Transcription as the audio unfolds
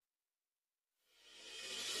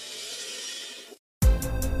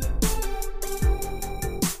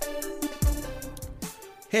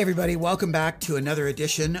Hey everybody, welcome back to another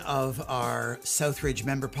edition of our Southridge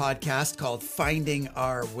member podcast called Finding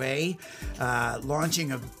Our Way.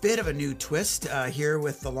 Launching a bit of a new twist here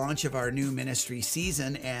with the launch of our new ministry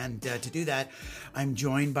season. And to do that, I'm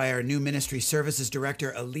joined by our new ministry services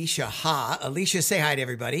director, Alicia Ha. Alicia, say hi to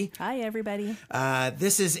everybody. Hi, everybody.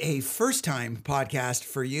 This is a first-time podcast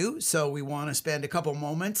for you, so we want to spend a couple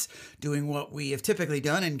moments doing what we have typically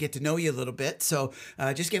done and get to know you a little bit. So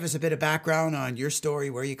just give us a bit of background on your story,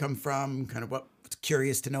 where you come from, kind of what's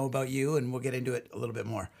curious to know about you, and we'll get into it a little bit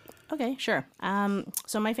more. Okay, sure.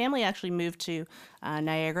 So my family actually moved to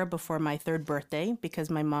Niagara before my third birthday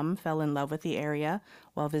because my mom fell in love with the area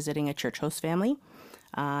while visiting a church host family.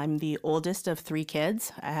 I'm the oldest of three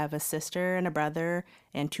kids. I have a sister and a brother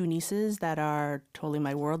and two nieces that are totally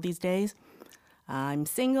my world these days. I'm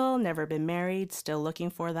single, never been married, still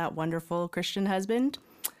looking for that wonderful Christian husband.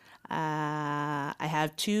 I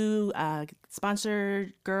have two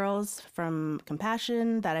sponsored girls from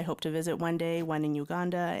Compassion that I hope to visit one day, one in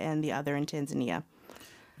Uganda and the other in Tanzania.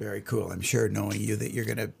 Very cool. I'm sure, knowing you, that you're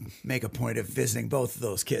going to make a point of visiting both of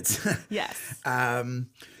those kids. Yes.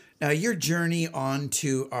 Now, your journey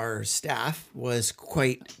onto our staff was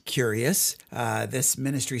quite curious. This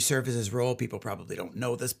ministry services role, people probably don't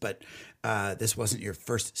know this, but this wasn't your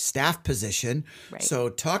first staff position. Right. So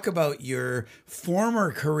talk about your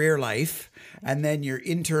former career life and then your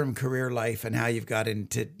interim career life and how you've got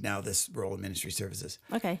into now this role in ministry services.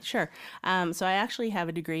 Okay, sure. So I actually have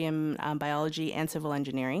a degree in biology and civil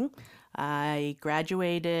engineering. I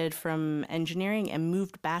graduated from engineering and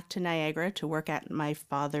moved back to Niagara to work at my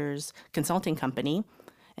father's consulting company.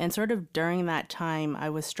 And sort of during that time, I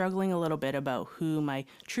was struggling a little bit about who my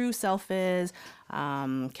true self is,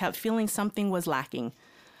 kept feeling something was lacking.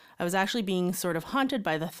 I was actually being sort of haunted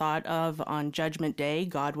by the thought of on Judgment Day,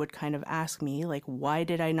 God would kind of ask me, like, why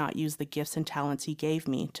did I not use the gifts and talents he gave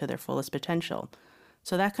me to their fullest potential?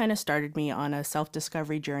 So that kind of started me on a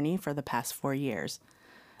self-discovery journey for the past 4 years.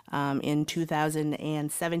 In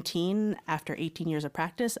 2017, after 18 years of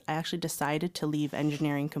practice, I actually decided to leave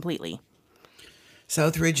engineering completely.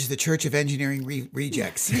 Southridge is the Church of Engineering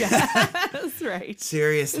Rejects. Yeah, that's right.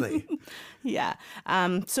 Seriously. Yeah.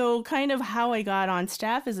 So kind of how I got on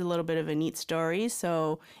staff is a little bit of a neat story.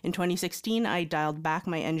 So in 2016, I dialed back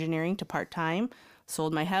my engineering to part-time,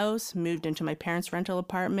 sold my house, moved into my parents' rental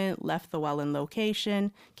apartment, left the Welland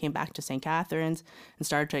location, came back to St. Catharines, and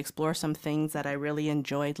started to explore some things that I really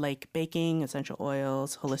enjoyed, like baking, essential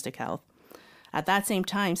oils, holistic health. At that same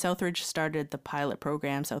time, Southridge started the pilot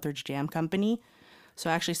program, Southridge Jam Company. So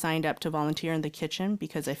I actually signed up to volunteer in the kitchen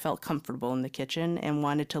because I felt comfortable in the kitchen and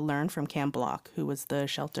wanted to learn from Cam Block, who was the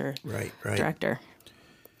shelter director.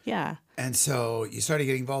 Yeah. And so you started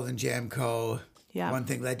getting involved in Jamco. Yeah. One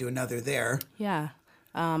thing led to another there. Yeah.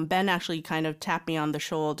 Ben actually kind of tapped me on the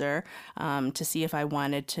shoulder to see if I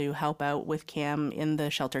wanted to help out with Cam in the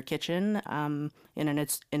shelter kitchen in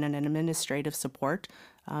an administrative support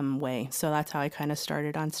way. So that's how I kind of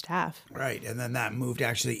started on staff. Right. And then that moved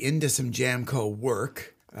actually into some Jamco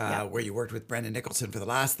work where you worked with Brendan Nicholson for the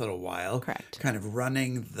last little while. Correct. Kind of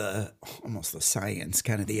running almost the science,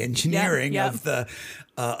 kind of the engineering of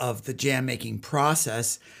the jam making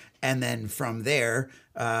process. And then from there,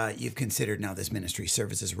 you've considered now this ministry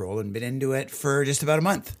services role and been into it for just about a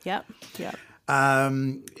month. Yep.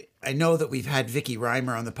 I know that we've had Vicki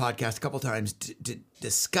Reimer on the podcast a couple times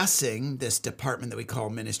discussing this department that we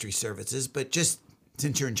call ministry services, but just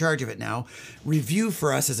since you're in charge of it now, review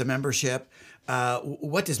for us as a membership.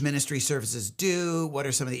 What does ministry services do? What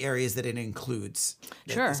are some of the areas that it includes?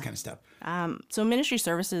 Sure. This kind of stuff. So ministry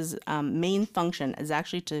services' main function is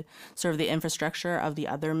actually to serve the infrastructure of the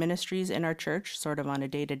other ministries in our church, sort of on a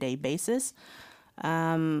day-to-day basis.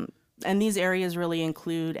 And these areas really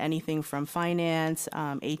include anything from finance,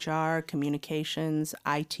 HR, communications,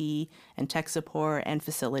 IT, and tech support, and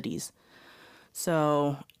facilities.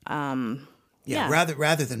 So,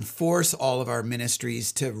 rather than force all of our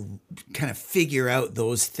ministries to kind of figure out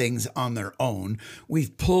those things on their own,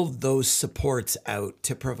 we've pulled those supports out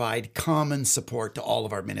to provide common support to all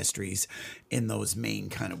of our ministries in those main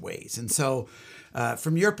kind of ways. And so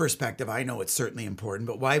from your perspective, I know it's certainly important,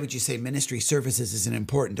 but why would you say ministry services is an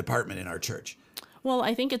important department in our church? Well,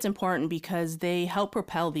 I think it's important because they help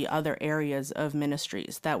propel the other areas of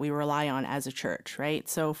ministries that we rely on as a church, right?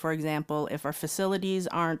 So, for example, if our facilities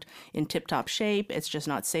aren't in tip-top shape, it's just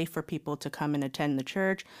not safe for people to come and attend the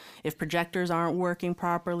church. If projectors aren't working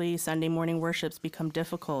properly, Sunday morning worships become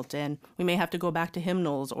difficult, and we may have to go back to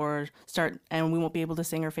hymnals and we won't be able to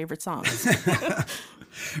sing our favorite songs.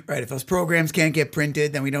 Right. If those programs can't get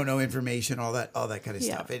printed, then we don't know information, all that kind of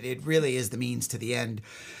stuff. It really is the means to the end.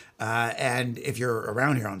 And if you're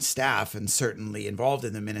around here on staff and certainly involved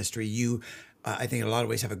in the ministry, you I think in a lot of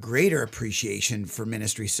ways have a greater appreciation for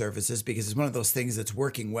ministry services because it's one of those things that's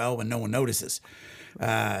working well when no one notices.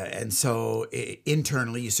 And so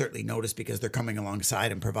internally, you certainly notice because they're coming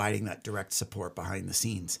alongside and providing that direct support behind the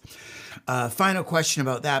scenes. Final question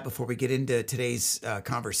about that before we get into today's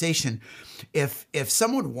conversation. If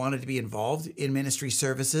someone wanted to be involved in ministry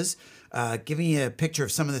services, give me a picture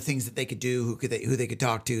of some of the things that they could do, who they could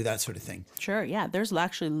talk to, that sort of thing. Sure, yeah. There's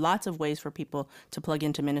actually lots of ways for people to plug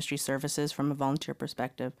into ministry services from a volunteer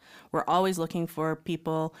perspective. We're always looking for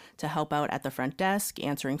people to help out at the front desk,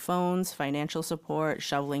 answering phones, financial support,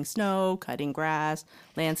 shoveling snow, cutting grass,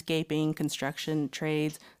 landscaping, construction,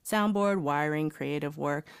 trades, soundboard, wiring, creative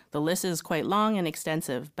work. The list is quite long and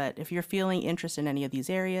extensive, but if you're feeling interest in any of these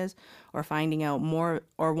areas or finding out more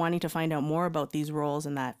or wanting to find out more about these roles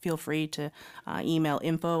and that, feel free to email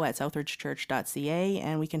info@southridgechurch.ca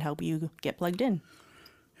and we can help you get plugged in.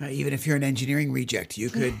 Even if you're an engineering reject, you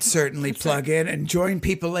could certainly plug in and join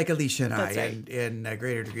people like Alicia and I in a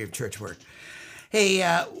greater degree of church work. Hey,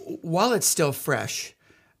 while it's still fresh,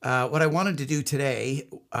 what I wanted to do today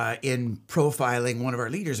in profiling one of our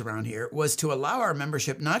leaders around here was to allow our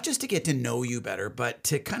membership not just to get to know you better, but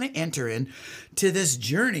to kind of enter in to this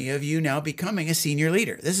journey of you now becoming a senior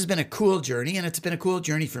leader. This has been a cool journey, and it's been a cool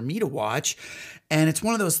journey for me to watch. And it's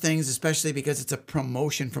one of those things, especially because it's a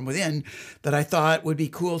promotion from within, that I thought would be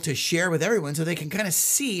cool to share with everyone so they can kind of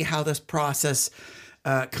see how this process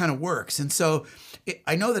kind of works. And so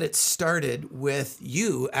I know that it started with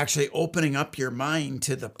you actually opening up your mind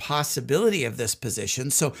to the possibility of this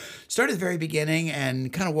position. So start at the very beginning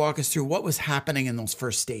and kind of walk us through what was happening in those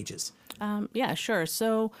first stages. Yeah, sure.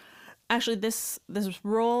 So actually this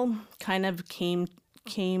role kind of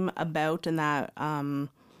came about in that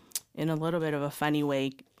in a little bit of a funny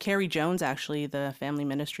way. Carrie Jones, actually, the family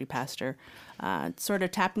ministry pastor, sort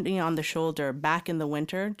of tapped me on the shoulder back in the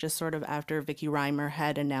winter, just sort of after Vicki Reimer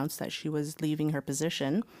had announced that she was leaving her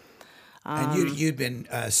position. And you'd been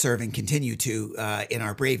continue to, in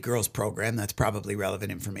our Brave Girls program. That's probably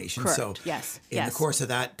relevant information. Correct. So Yes. in the course of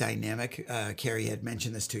that dynamic, Carrie had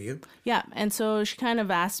mentioned this to you. Yeah. And so she kind of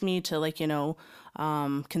asked me to,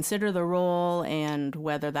 consider the role and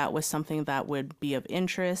whether that was something that would be of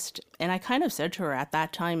interest. And I kind of said to her at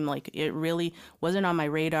that time, it really wasn't on my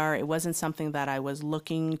radar. It wasn't something that I was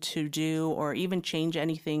looking to do or even change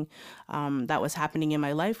anything that was happening in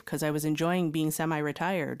my life because I was enjoying being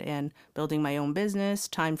semi-retired and building my own business,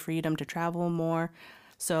 time freedom to travel more.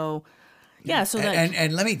 So, yeah. So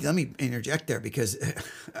and let me interject there because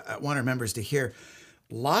I want our members to hear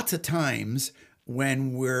lots of times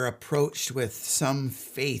when we're approached with some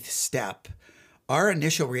faith step, our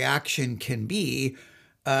initial reaction can be,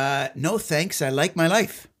 no thanks, I like my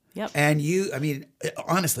life. Yep. And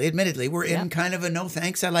honestly, admittedly, we're in kind of a no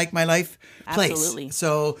thanks, I like my life place. Absolutely.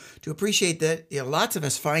 So to appreciate that, lots of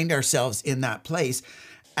us find ourselves in that place,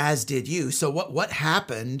 as did you. So what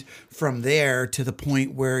happened from there to the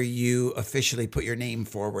point where you officially put your name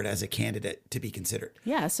forward as a candidate to be considered?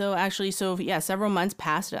 Yeah, several months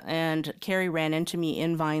passed and Carrie ran into me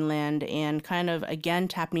in Vineland and kind of again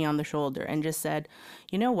tapped me on the shoulder and just said,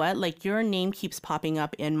 you know what, your name keeps popping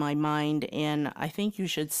up in my mind and I think you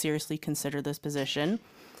should seriously consider this position.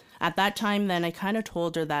 At that time, then I kind of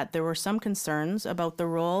told her that there were some concerns about the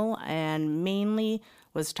role and mainly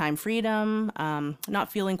was time freedom,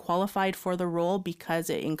 not feeling qualified for the role because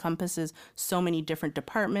it encompasses so many different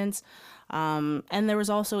departments. And there was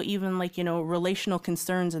also even relational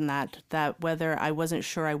concerns in that whether I wasn't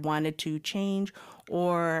sure I wanted to change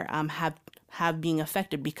or have being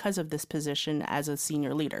affected because of this position as a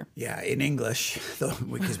senior leader. Yeah, in English, though,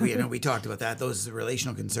 because we talked about that, those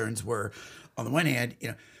relational concerns were, on the one hand,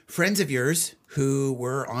 friends of yours who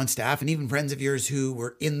were on staff and even friends of yours who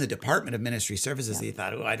were in the Department of Ministry Services, They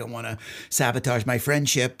thought, I don't want to sabotage my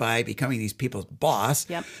friendship by becoming these people's boss.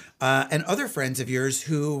 Yep. And other friends of yours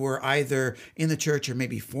who were either in the church or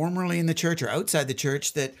maybe formerly in the church or outside the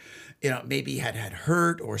church that, maybe had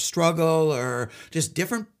hurt or struggle or just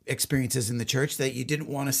different experiences in the church that you didn't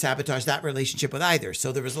want to sabotage that relationship with either.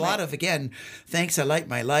 So there was a lot of, again, thanks, I like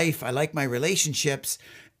my life, I like my relationships,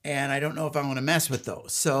 and I don't know if I want to mess with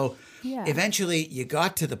those. So eventually you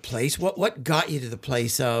got to the place. What got you to the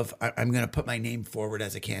place of, I'm going to put my name forward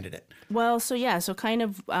as a candidate? Well, so kind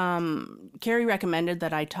of Carrie recommended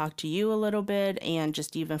that I talk to you a little bit and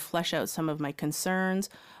just even flesh out some of my concerns.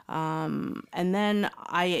 And then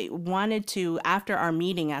I wanted to, after our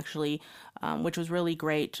meeting actually, which was really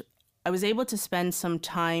great, I was able to spend some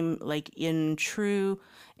time like in true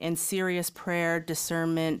and serious prayer,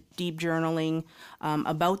 discernment, deep journaling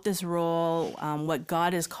about this role, what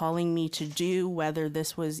God is calling me to do, whether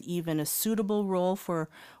this was even a suitable role for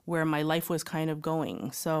where my life was kind of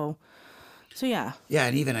going. So yeah. Yeah,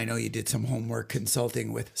 and even I know you did some homework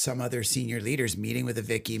consulting with some other senior leaders, meeting with a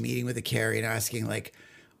Vicky, meeting with a Carrie, and asking like,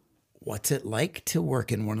 what's it like to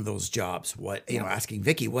work in one of those jobs? What, you know, asking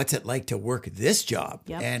Vicky, what's it like to work this job?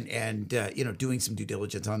 Yep. And you know, doing some due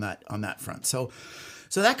diligence on that front. So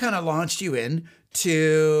that kind of launched you in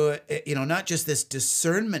to, you know, not just this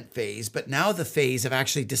discernment phase, but now the phase of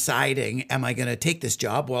actually deciding, am I going to take this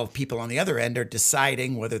job? While people on the other end are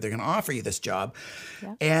deciding whether they're going to offer you this job.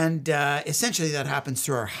 Yeah. And essentially that happens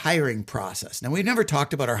through our hiring process. Now, we've never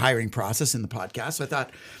talked about our hiring process in the podcast, so I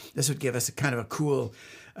thought this would give us a kind of a cool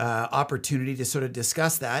opportunity to sort of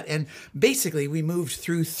discuss that. And basically, we moved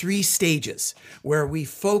through 3 stages where we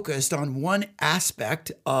focused on one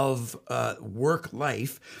aspect of work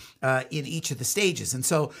life in each of the stages. And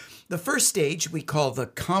so the first stage we call the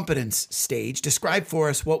competence stage. Describe for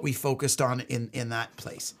us what we focused on in that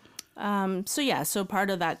place. So part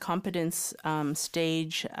of that competence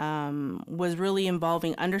stage was really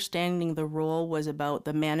involving understanding the role was about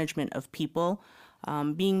the management of people,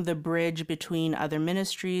 being the bridge between other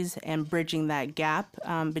ministries and bridging that gap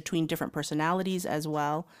between different personalities as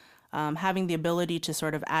well, having the ability to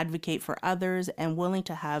sort of advocate for others and willing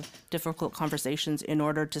to have difficult conversations in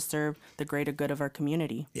order to serve the greater good of our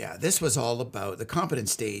community. Yeah, this was all about the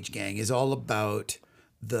competence stage, gang, is all about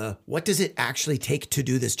what does it actually take to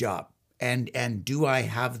do this job? And do I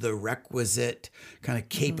have the requisite kind of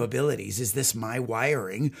capabilities? Is this my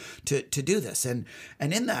wiring to do this? And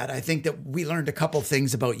in that, I think that we learned a couple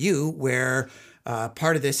things about you where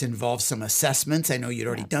part of this involves some assessments. I know you'd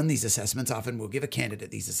already done these assessments. Often we'll give a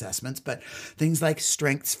candidate these assessments, but things like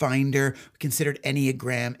Strengths Finder, considered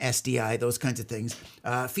Enneagram, SDI, those kinds of things.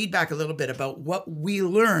 Feedback a little bit about what we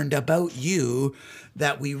learned about you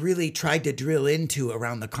that we really tried to drill into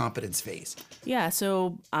around the competence phase. Yeah,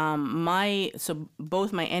 so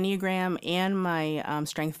both my Enneagram and my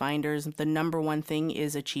Strength Finders, the number one thing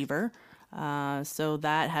is achiever. So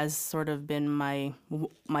that has sort of been my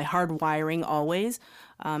hard wiring always.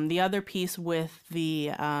 The other piece with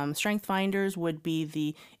the Strength Finders would be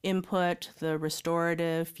the input, the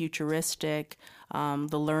restorative, futuristic,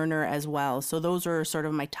 the learner as well. So those are sort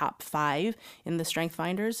of my top 5 in the Strength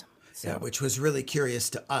Finders. So. Yeah, which was really curious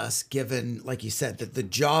to us, given, like you said, that the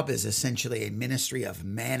job is essentially a ministry of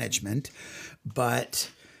management. But,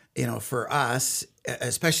 you know, for us,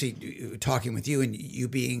 especially talking with you and you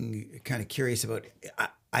being kind of curious about,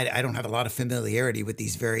 I don't have a lot of familiarity with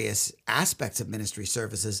these various aspects of ministry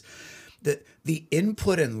services. The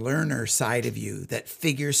input and learner side of you that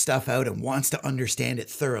figures stuff out and wants to understand it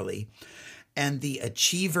thoroughly, and the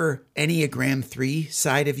achiever Enneagram 3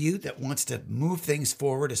 side of you that wants to move things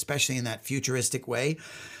forward, especially in that futuristic way.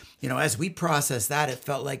 You know, as we process that, it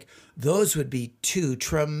felt like those would be 2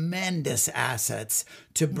 tremendous assets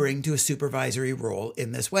to bring to a supervisory role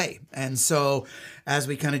in this way. And so as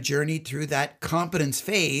we kind of journeyed through that competence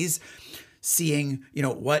phase, seeing, you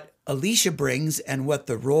know, what Alicia brings and what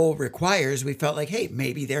the role requires, we felt like, hey,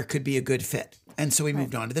 maybe there could be a good fit. And so we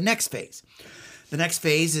moved on to the next phase. The next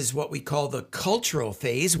phase is what we call the cultural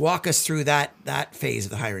phase. Walk us through that phase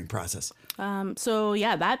of the hiring process.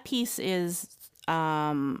 That piece is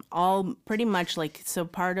all pretty much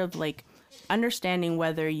part of understanding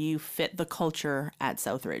whether you fit the culture at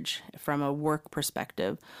Southridge from a work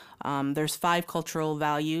perspective. There's 5 cultural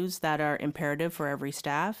values that are imperative for every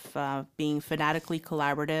staff, being fanatically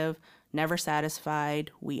collaborative, never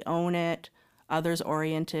satisfied, we own it, others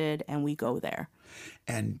oriented, and we go there.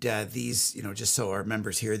 And these, you know, just so our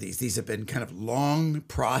members hear these have been kind of long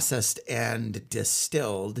processed and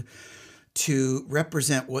distilled to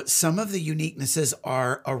represent what some of the uniquenesses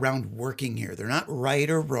are around working here. They're not right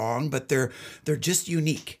or wrong, but they're just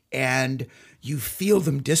unique. And you feel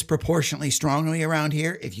them disproportionately strongly around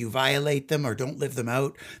here. If you violate them or don't live them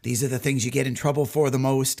out, these are the things you get in trouble for the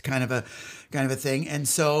most, kind of a thing. And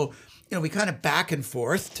so, you know, we kind of back and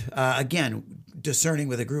forth, again, discerning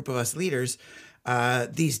with a group of us leaders,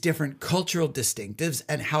 these different cultural distinctives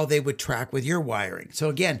and how they would track with your wiring. So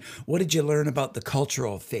again, what did you learn about the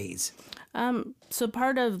cultural phase? Going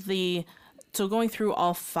through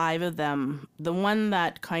all 5 of them, the one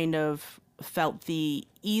that kind of felt the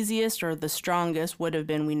easiest or the strongest would have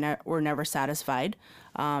been we're never satisfied.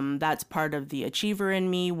 That's part of the achiever in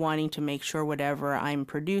me, wanting to make sure whatever I'm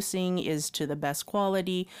producing is to the best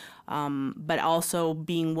quality, but also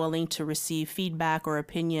being willing to receive feedback or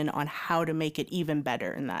opinion on how to make it even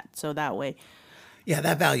better in that. So that way. Yeah,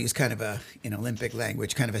 that value is kind of a, in Olympic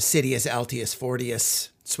language, kind of a Citius, Altius, Fortius,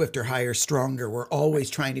 swifter, higher, stronger. We're always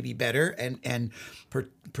trying to be better and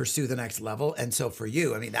pursue the next level. And so for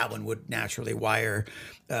you, I mean, that one would naturally wire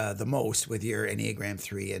the most with your Enneagram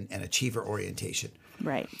 3 and achiever orientation.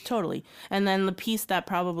 Right, totally. And then the piece that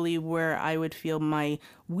probably where I would feel my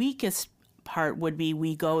weakest part would be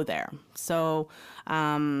we go there. So,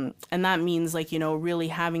 and that means like, really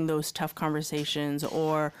having those tough conversations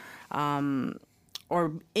or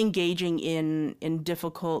engaging in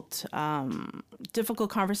difficult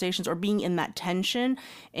conversations or being in that tension,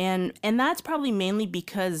 and that's probably mainly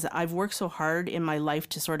because I've worked so hard in my life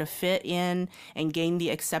to sort of fit in and gain the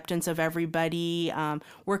acceptance of everybody,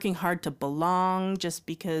 working hard to belong, just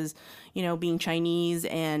because being Chinese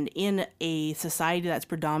and in a society that's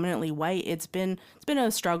predominantly white, it's been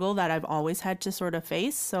a struggle that I've always had to sort of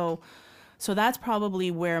face. So that's probably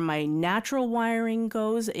where my natural wiring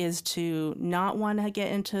goes, is to not want to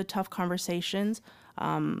get into tough conversations.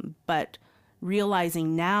 But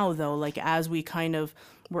realizing now, though, like as we kind of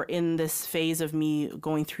were in this phase of me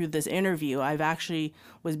going through this interview, I've actually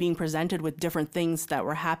was being presented with different things that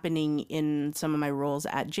were happening in some of my roles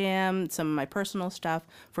at JAM, some of my personal stuff,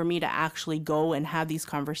 for me to actually go and have these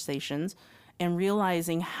conversations, and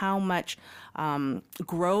realizing how much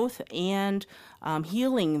growth and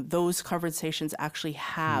healing those conversations actually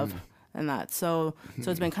have. And that. So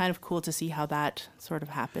it's been kind of cool to see how that sort of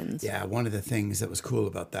happens. Yeah, one of the things that was cool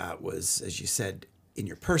about that was, as you said, in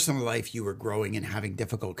your personal life, you were growing and having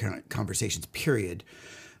difficult conversations, period.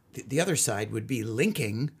 The other side would be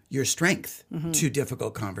linking your strength to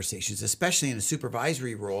difficult conversations, especially in a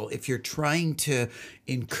supervisory role. If you're trying to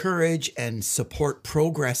encourage and support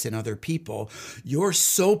progress in other people, you're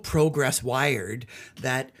so progress wired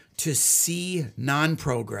that to see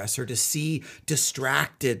non-progress or to see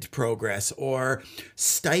distracted progress or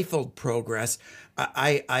stifled progress,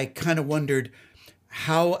 I kind of wondered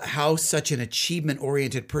how such an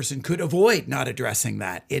achievement-oriented person could avoid not addressing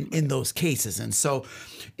that in those cases. And so,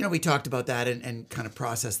 we talked about that and kind of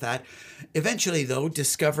processed that. Eventually, though,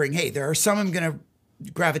 discovering, hey, there are some I'm going to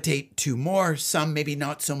gravitate to more, some maybe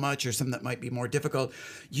not so much, or some that might be more difficult.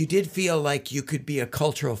 You did feel like you could be a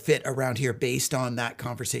cultural fit around here based on that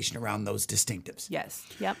conversation around those distinctives. Yes.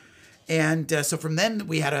 Yep. And so from there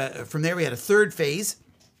we had a third phase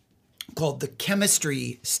called the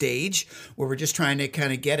chemistry stage, where we're just trying to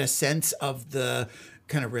kind of get a sense of the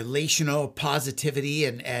kind of relational positivity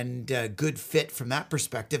and good fit from that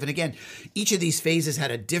perspective. And again, each of these phases had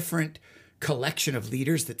a different collection of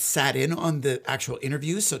leaders that sat in on the actual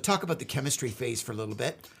interviews. So talk about the chemistry phase for a little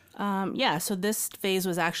bit. So this phase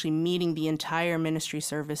was actually meeting the entire ministry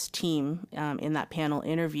service team in that panel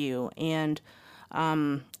interview. And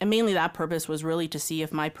mainly that purpose was really to see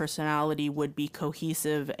if my personality would be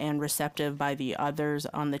cohesive and receptive by the others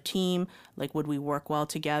on the team. Like, would we work well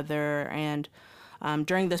together? And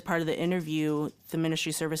during this part of the interview, the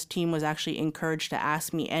ministry service team was actually encouraged to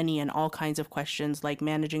ask me any and all kinds of questions, like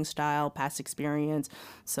managing style, past experience,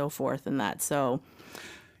 so forth, and that. So,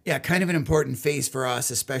 yeah, kind of an important phase for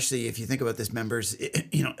us, especially if you think about this members.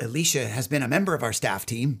 Alicia has been a member of our staff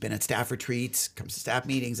team, been at staff retreats, comes to staff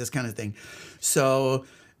meetings, this kind of thing. So,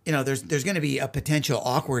 there's going to be a potential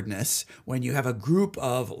awkwardness when you have a group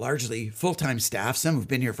of largely full-time staff, some who've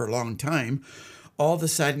been here for a long time, all of a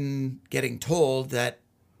sudden getting told that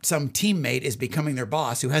some teammate is becoming their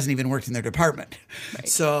boss who hasn't even worked in their department. Right.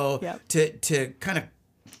 So to kind of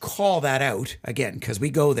call that out, again, because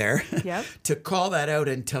we go there, to call that out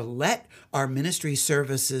and to let our ministry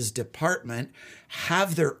services department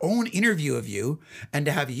have their own interview of you, and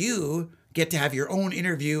to have you get to have your own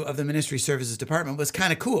interview of the ministry services department was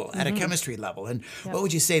kind of cool at a chemistry level. And what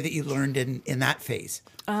would you say that you learned in that phase?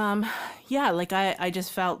 I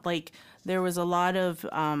just felt like there was a lot of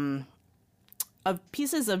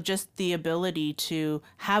pieces of just the ability to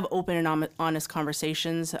have open and honest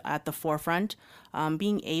conversations at the forefront,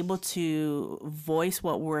 being able to voice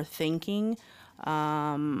what we're thinking,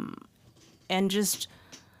 and just,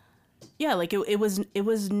 it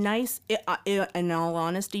was nice. In all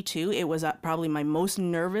honesty, too, it was probably my most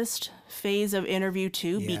nervous phase of interview,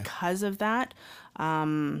 too, because of that.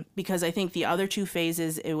 Because I think the other two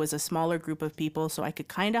phases, it was a smaller group of people, so I could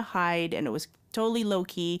kind of hide, and it was totally low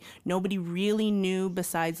key. Nobody really knew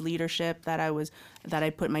besides leadership that I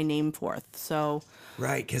put my name forth. So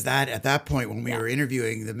right, because at that point when we were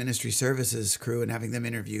interviewing the ministry services crew and having them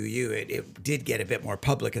interview you, it did get a bit more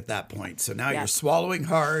public at that point. So now you're swallowing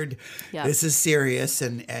hard. This is serious,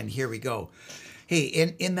 and here we go. Hey,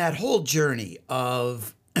 in that whole journey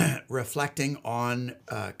of reflecting on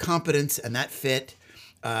competence and that fit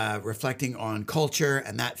reflecting on culture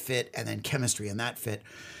and that fit, and then chemistry and that fit.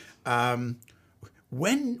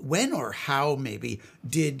 When or how maybe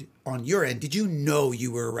on your end, did you know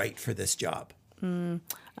you were right for this job? So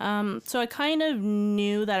I kind of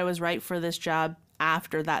knew that I was right for this job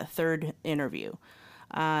after that third interview.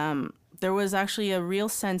 There was actually a real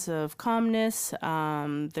sense of calmness.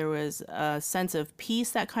 There was a sense of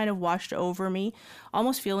peace that kind of washed over me,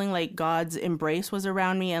 almost feeling like God's embrace was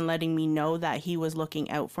around me and letting me know that he was looking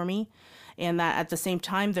out for me. And that at the same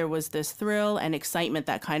time, there was this thrill and excitement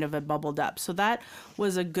that kind of had bubbled up. So that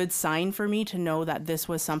was a good sign for me to know that this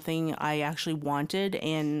was something I actually wanted,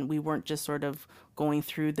 and we weren't just sort of going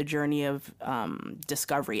through the journey of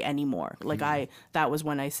discovery anymore. That was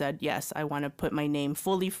when I said, yes, I want to put my name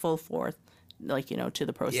fully full forth, to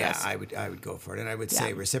the process. Yeah, I would go for it. And I would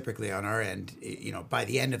say reciprocally on our end, by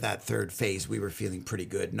the end of that third phase, we were feeling pretty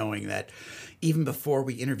good, knowing that even before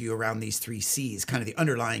we interview around these 3 C's, kind of the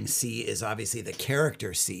underlying C is obviously the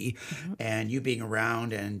character C, and you being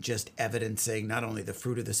around and just evidencing not only the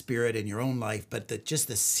fruit of the Spirit in your own life, but just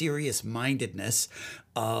the serious mindedness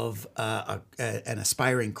of an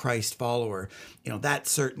aspiring Christ follower. That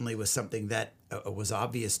certainly was something that was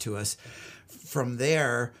obvious to us. From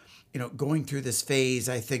there, going through this phase,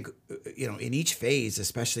 I think, in each phase,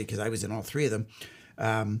 especially because I was in all 3 of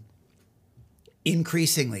them,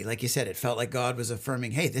 increasingly, like you said, it felt like God was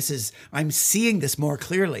affirming, hey, I'm seeing this more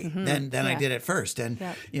clearly than I did at first. And,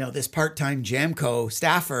 this part-time Jamco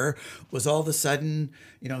staffer was all of a sudden,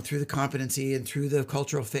 through the competency and through the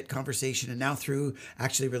cultural fit conversation, and now through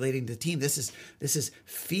actually relating to the team, this is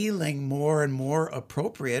feeling more and more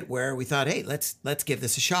appropriate, where we thought, hey, let's give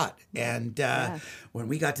this a shot. And when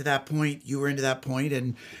we got to that point, you were into that point.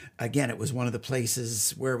 And again, it was one of the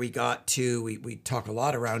places where we got to, we talk a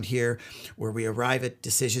lot around here, where we arrive at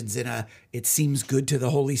decisions in it seems good to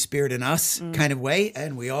the Holy Spirit in us kind of way.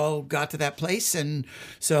 And we all got to that place. And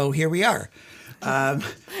so here we are.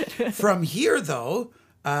 From here, though,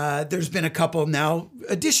 there's been a couple now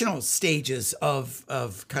additional stages of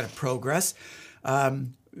kind of progress.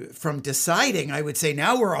 From deciding, I would say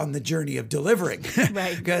now we're on the journey of delivering,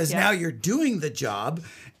 right? Because now you're doing the job,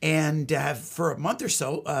 and for a month or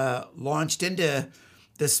so, launched into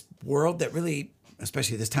this world that really,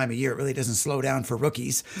 especially this time of year, it really doesn't slow down for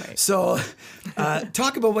rookies. Right. So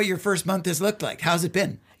talk about what your first month has looked like. How's it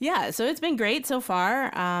been? Yeah, so it's been great so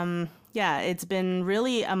far. It's been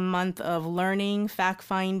really a month of learning,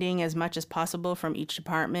 fact-finding as much as possible from each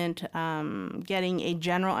department, getting a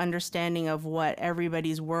general understanding of what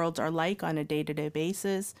everybody's worlds are like on a day-to-day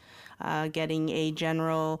basis, getting a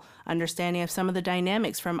general understanding of some of the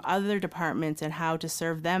dynamics from other departments and how to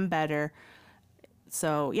serve them better.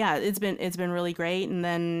 So it's been really great, and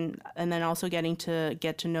then also getting to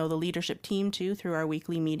get to know the leadership team too through our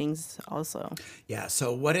weekly meetings also. Yeah.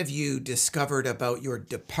 So what have you discovered about your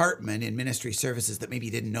department in ministry services that maybe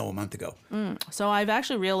you didn't know a month ago? So I've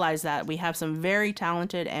actually realized that we have some very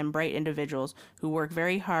talented and bright individuals who work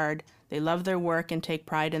very hard. They love their work and take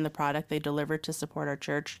pride in the product they deliver to support our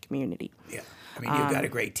church community. Yeah. I mean, you've got a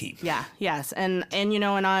great team. Yeah. Yes. And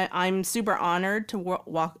I'm super honored to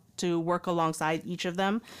work alongside each of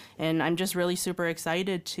them, and I'm just really super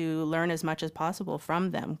excited to learn as much as possible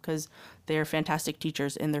from them, because they're fantastic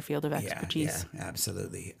teachers in their field of expertise. Yeah,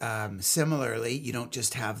 absolutely. Similarly, you don't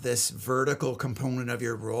just have this vertical component of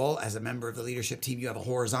your role as a member of the leadership team. You have a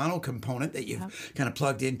horizontal component that you've kind of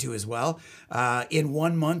plugged into as well. In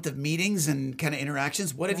 1 month of meetings and kind of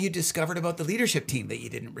interactions, what have you discovered about the leadership team that you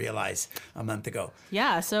didn't realize a month ago?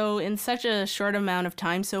 Yeah, so in such a short amount of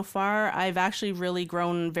time so far, I've actually really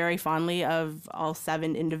grown very fondly of all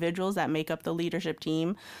 7 individuals that make up the leadership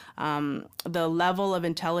team. The level of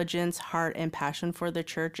intelligence, heart, and passion for the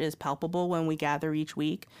church is palpable when we gather each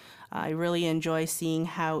week. I really enjoy seeing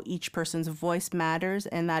how each person's voice matters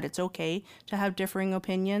and that it's okay to have differing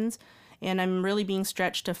opinions. And I'm really being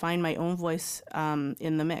stretched to find my own voice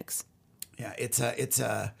in the mix. Yeah, it's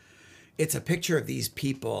a picture of these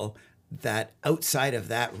people that outside of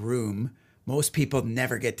that room, most people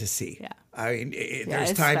never get to see. Yeah. I mean,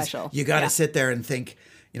 there's times special. You got to sit there and think,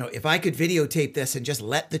 if I could videotape this and just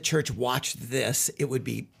let the church watch this, it would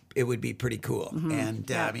be pretty cool. Mm-hmm. And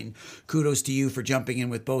I mean, kudos to you for jumping in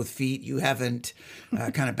with both feet. You haven't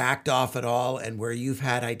kind of backed off at all. And where you've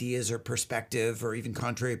had ideas or perspective or even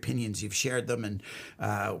contrary opinions, you've shared them.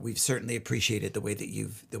 And we've certainly appreciated the way that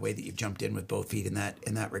you've jumped in with both feet in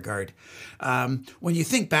that regard. When you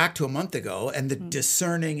think back to a month ago and the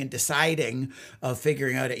discerning and deciding of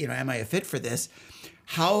figuring out, am I a fit for this?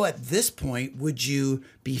 How at this point would you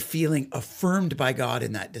be feeling affirmed by God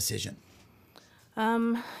in that decision?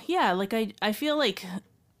 I feel like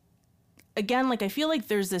again, like I feel like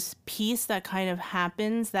there's this piece that kind of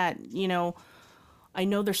happens that, I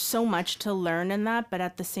know there's so much to learn in that, but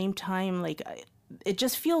at the same time, like it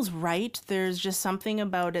just feels right. There's just something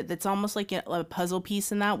about it that's almost like a puzzle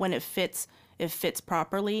piece in that when it fits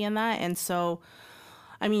properly in that. And so,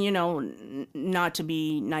 I mean, not to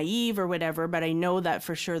be naive or whatever, but I know that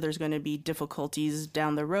for sure there's going to be difficulties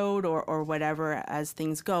down the road or whatever as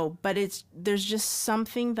things go. But there's just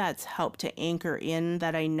something that's helped to anchor in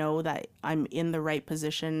that I know that I'm in the right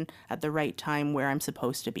position at the right time where I'm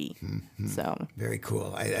supposed to be. Mm-hmm. So very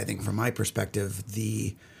cool. I think from my perspective,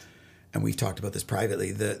 and we've talked about this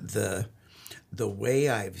privately, the way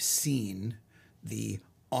I've seen the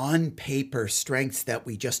on paper strengths that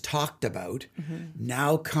we just talked about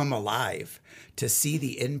now come alive, to see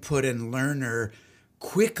the input and learner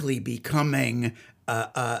quickly becoming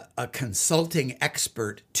a consulting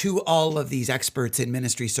expert to all of these experts in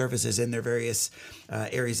ministry services in their various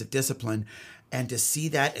areas of discipline, and to see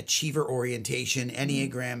that achiever orientation,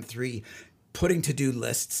 Enneagram 3, putting to-do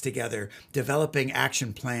lists together, developing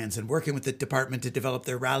action plans, and working with the department to develop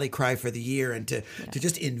their rally cry for the year, and to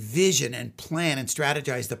just envision and plan and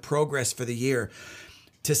strategize the progress for the year.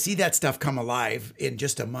 To see that stuff come alive in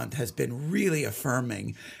just a month has been really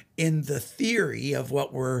affirming in the theory of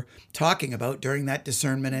what we're talking about during that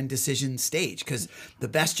discernment and decision stage, because the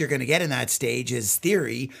best you're going to get in that stage is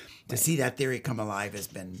theory. To see that theory come alive has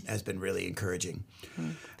been really encouraging.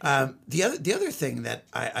 The other thing that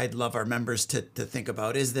I'd love our members to think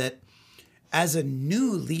about is that as a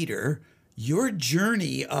new leader, your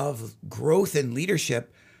journey of growth and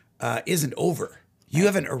leadership isn't over. You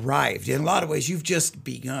haven't arrived. In a lot of ways, you've just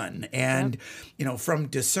begun. And, from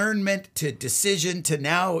discernment to decision to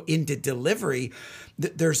now into delivery,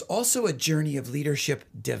 there's also a journey of leadership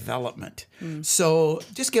development. So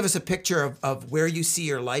just give us a picture of where you see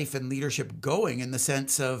your life and leadership going, in the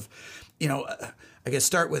sense of, I guess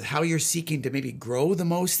start with how you're seeking to maybe grow the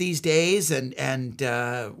most these days, and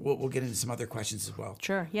we'll get into some other questions as well.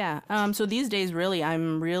 Sure, yeah. So these days, really,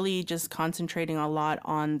 I'm really just concentrating a lot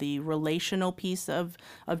on the relational piece of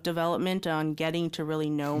development, on getting to really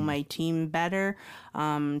know my team better,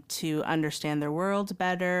 to understand their worlds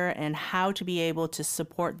better, and how to be able to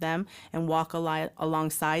support them and walk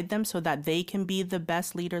alongside them so that they can be the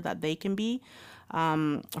best leader that they can be.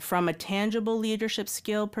 From a tangible leadership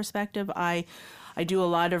skill perspective, I do a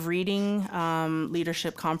lot of reading,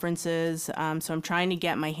 leadership conferences. So I'm trying to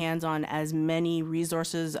get my hands on as many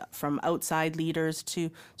resources from outside leaders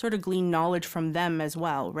to sort of glean knowledge from them as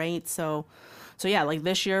well, right? So yeah, like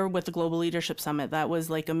this year with the Global Leadership Summit, that was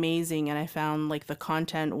like amazing. And I found like the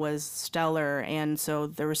content was stellar. And so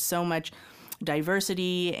there was so much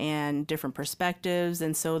diversity and different perspectives.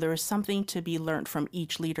 And so there was something to be learned from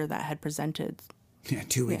each leader that had presented. Yeah,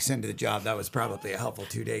 2 weeks into the job, that was probably a helpful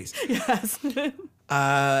 2 days. Yes.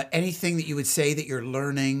 Anything that you would say that you're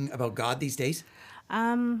learning about God these days?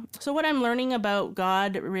 So what I'm learning about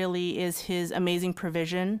God really is his amazing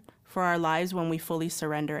provision for our lives when we fully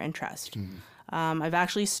surrender and trust. I've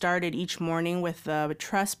actually started each morning with a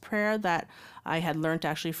trust prayer that I had learned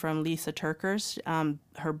actually from Lisa Turker's,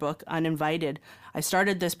 her book, Uninvited. I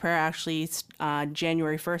started this prayer actually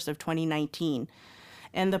January 1st of 2019.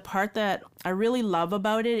 And the part that I really love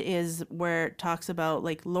about it is where it talks about,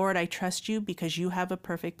 like, Lord, I trust you because you have a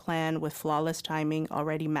perfect plan with flawless timing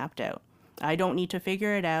already mapped out. I don't need to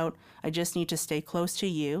figure it out. I just need to stay close to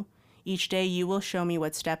you. Each day you will show me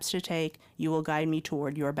what steps to take. You will guide me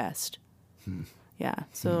toward your best. Yeah.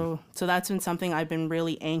 So that's been something I've been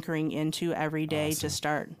really anchoring into every day to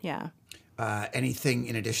start. Yeah. Anything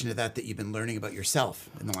in addition to that you've been learning about yourself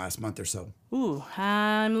in the last month or so?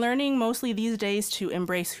 I'm learning mostly these days to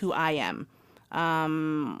embrace who I am.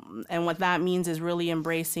 And what that means is really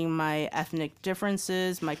embracing my ethnic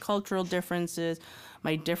differences, my cultural differences,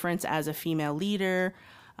 my difference as a female leader,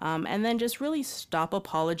 and then just really stop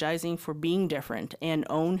apologizing for being different and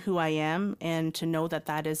own who I am, and to know that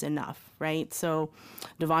that is enough, right? So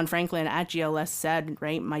Devon Franklin at GLS said,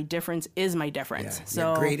 right, my difference is my difference. Yeah, so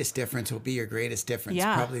your greatest difference will be your greatest difference.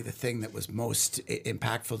 Yeah. Probably the thing that was most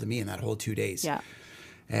impactful to me in that whole 2 days. Yeah.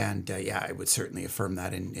 And I would certainly affirm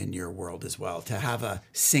that in your world as well. To have a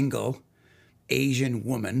single Asian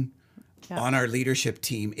woman on our leadership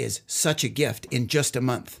team is such a gift in just a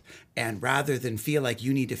month. And rather than feel like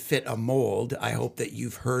you need to fit a mold, I hope that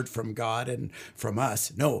you've heard from God and from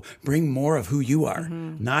us. No, bring more of who you are,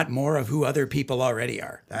 not more of who other people already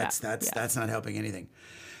are. That's not helping anything.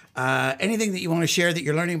 Anything that you want to share that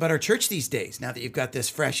you're learning about our church these days, now that you've got this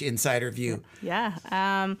fresh insider view?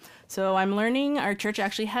 Yeah. So I'm learning our church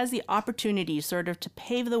actually has the opportunity sort of to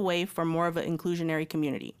pave the way for more of an inclusionary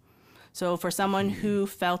community. So for someone who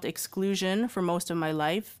felt exclusion for most of my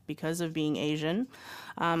life because of being Asian,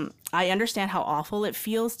 I understand how awful it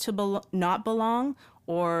feels to not belong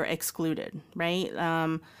or excluded, right?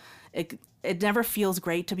 It never feels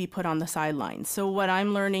great to be put on the sidelines. So what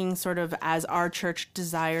I'm learning sort of as our church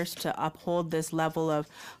desires to uphold this level of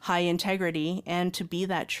high integrity and to be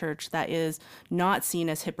that church that is not seen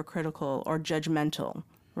as hypocritical or judgmental,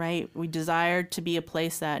 right? We desire to be a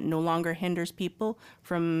place that no longer hinders people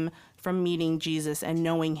from meeting Jesus and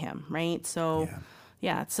knowing him, right? So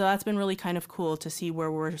so that's been really kind of cool to see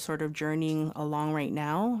where we're sort of journeying along right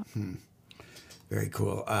now. Very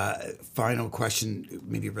cool. Final question,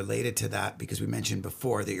 maybe related to that, because we mentioned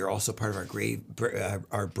before that you're also part of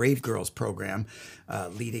our Brave Girls program,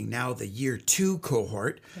 leading now the year 2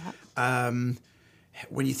 cohort. Yeah.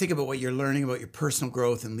 When you think about what you're learning about your personal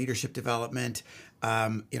growth and leadership development,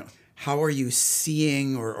 how are you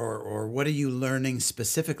seeing or what are you learning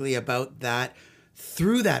specifically about that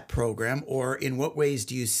through that program, or in what ways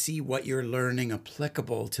do you see what you're learning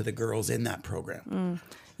applicable to the girls in that program?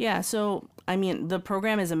 Yeah, so I mean, the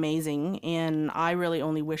program is amazing, and I really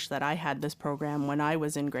only wish that I had this program when I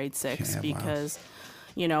was in grade 6 because,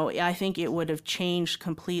 I think it would have changed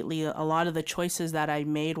completely a lot of the choices that I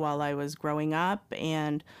made while I was growing up.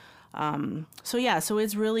 And so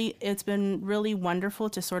it's been really wonderful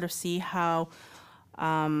to sort of see how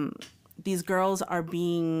these girls are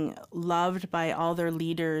being loved by all their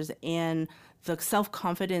leaders, and the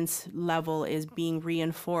self-confidence level is being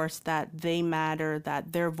reinforced that they matter,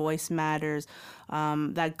 that their voice matters,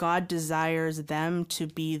 that God desires them to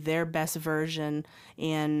be their best version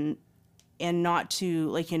and not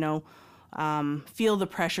to feel the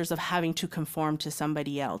pressures of having to conform to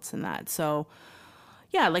somebody else and that. So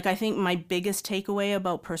I think my biggest takeaway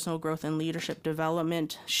about personal growth and leadership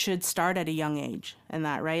development should start at a young age, and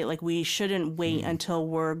that, right? Like, we shouldn't wait until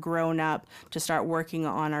we're grown up to start working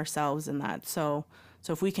on ourselves and that. So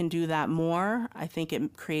if we can do that more, I think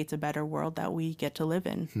it creates a better world that we get to live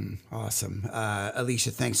in. Awesome.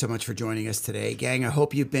 Alicia, thanks so much for joining us today. Gang, I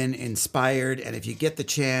hope you've been inspired, and if you get the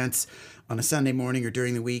chance on a Sunday morning or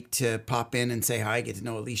during the week to pop in and say hi, get to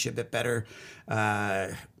know Alicia a bit better,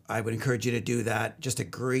 I would encourage you to do that. Just a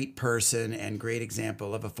great person and great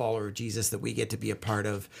example of a follower of Jesus that we get to be a part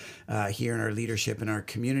of here in our leadership in our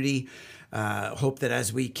community. Hope that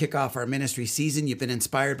as we kick off our ministry season, you've been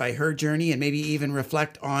inspired by her journey and maybe even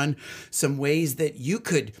reflect on some ways that you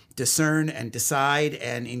could discern and decide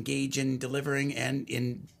and engage in delivering and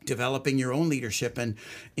in developing your own leadership and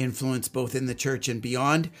influence both in the church and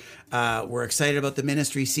beyond. We're excited about the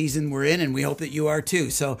ministry season we're in, and we hope that you are too.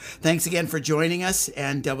 So thanks again for joining us,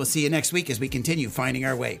 and we'll see you next week as we continue finding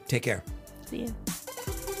our way. Take care. See you.